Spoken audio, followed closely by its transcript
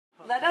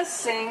let us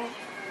sing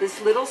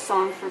this little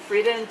song for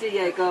Frida and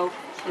Diego,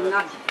 and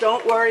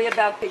don't worry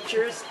about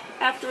pictures.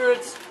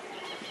 Afterwards,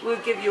 we'll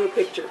give you a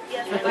picture.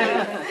 Yes.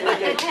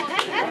 Okay.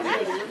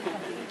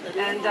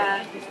 And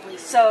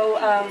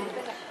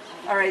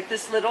all right,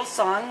 this little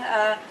song,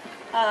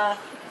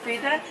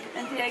 Frida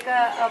and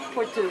Diego,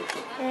 por tu.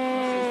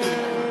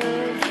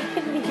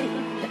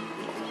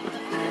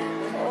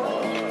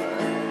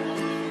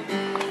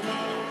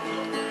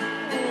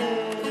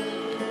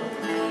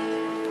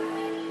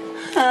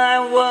 I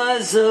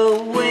was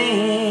a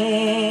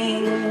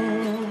wing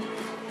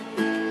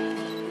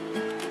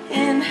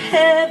in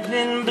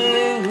heaven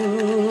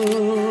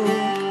blue,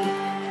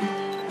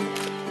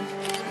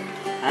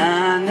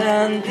 and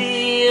on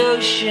the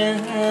ocean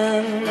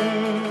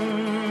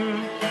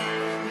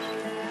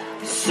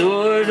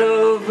soared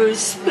over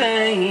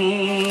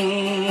Spain,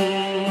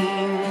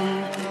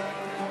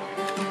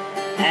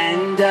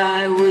 and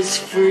I was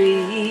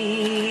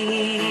free.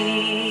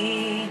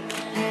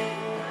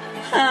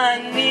 I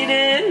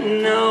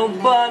needed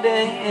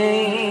nobody.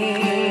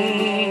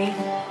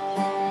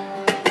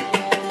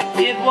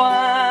 It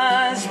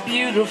was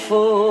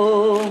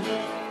beautiful.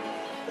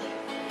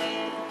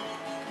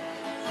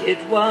 It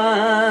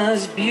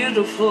was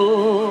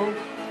beautiful.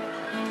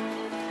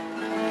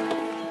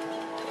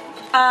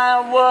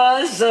 I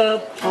was a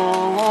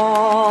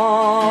pawn,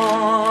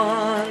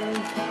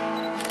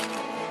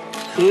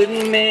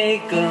 couldn't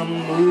make a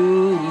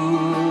move,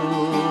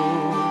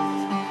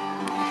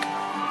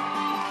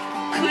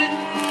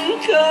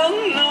 go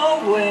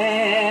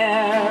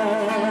nowhere,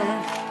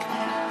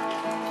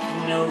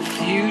 no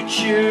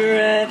future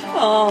at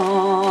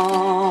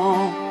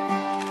all.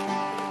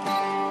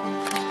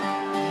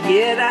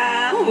 Yet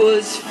I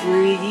was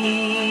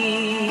free.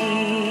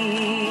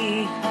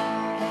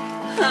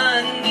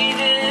 I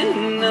needed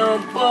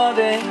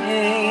nobody.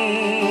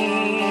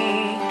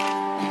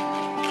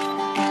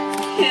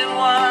 It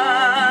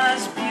was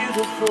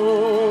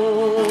beautiful.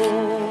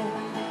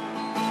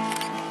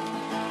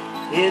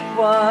 It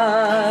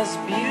was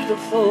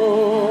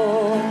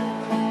beautiful.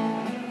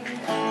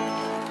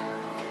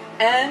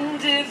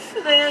 And if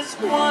there's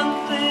one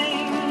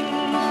thing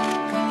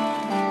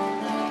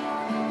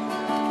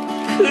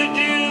could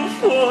do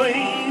for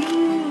you,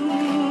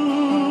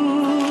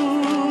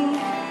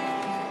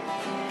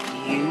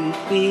 you'd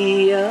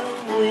be a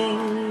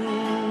wing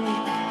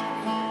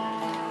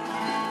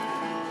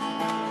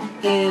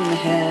in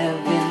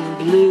heaven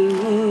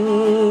blue.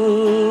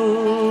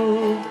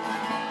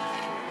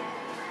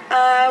 I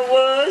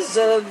was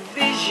a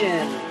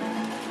vision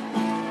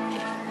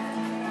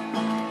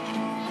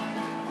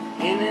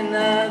in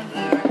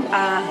another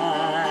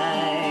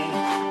eye,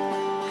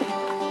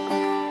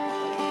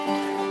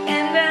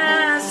 and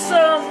I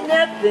saw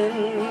nothing,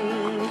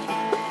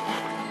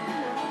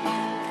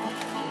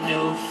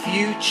 no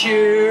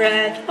future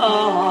at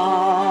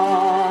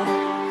all.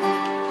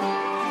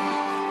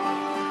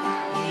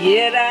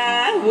 Yet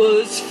I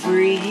was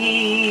free.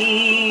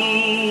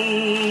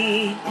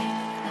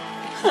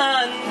 I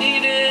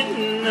needed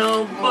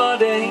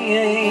nobody.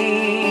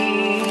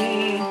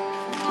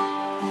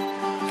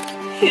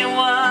 It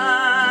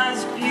was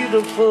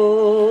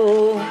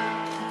beautiful.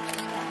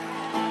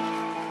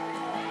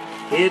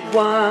 It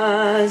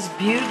was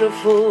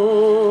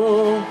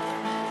beautiful.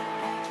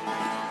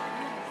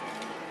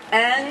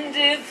 And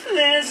if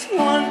there's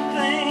one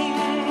thing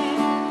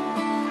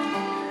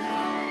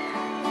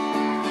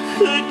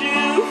could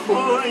do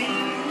for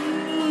you,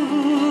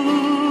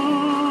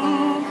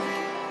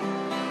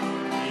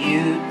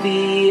 you'd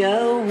be a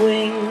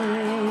wing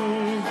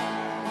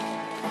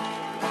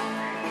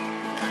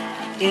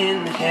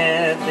in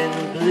heaven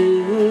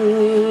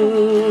blue.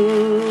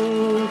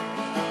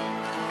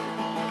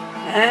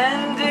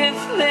 And if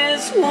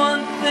there's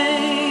one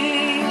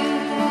thing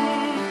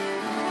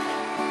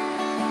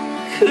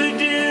could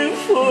do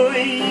for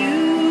you,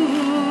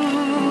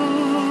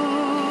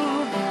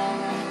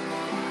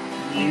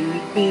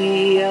 you'd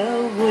be a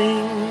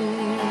wing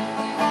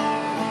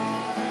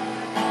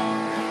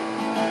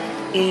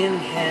in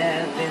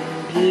heaven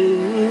blue.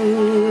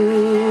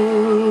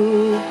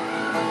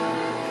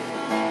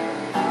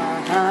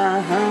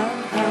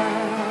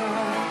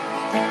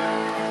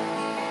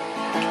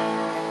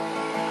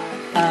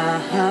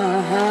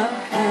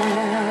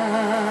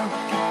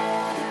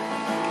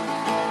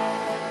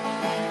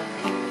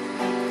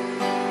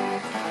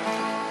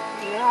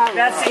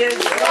 Gracias.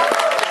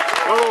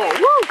 Oh,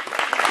 woo.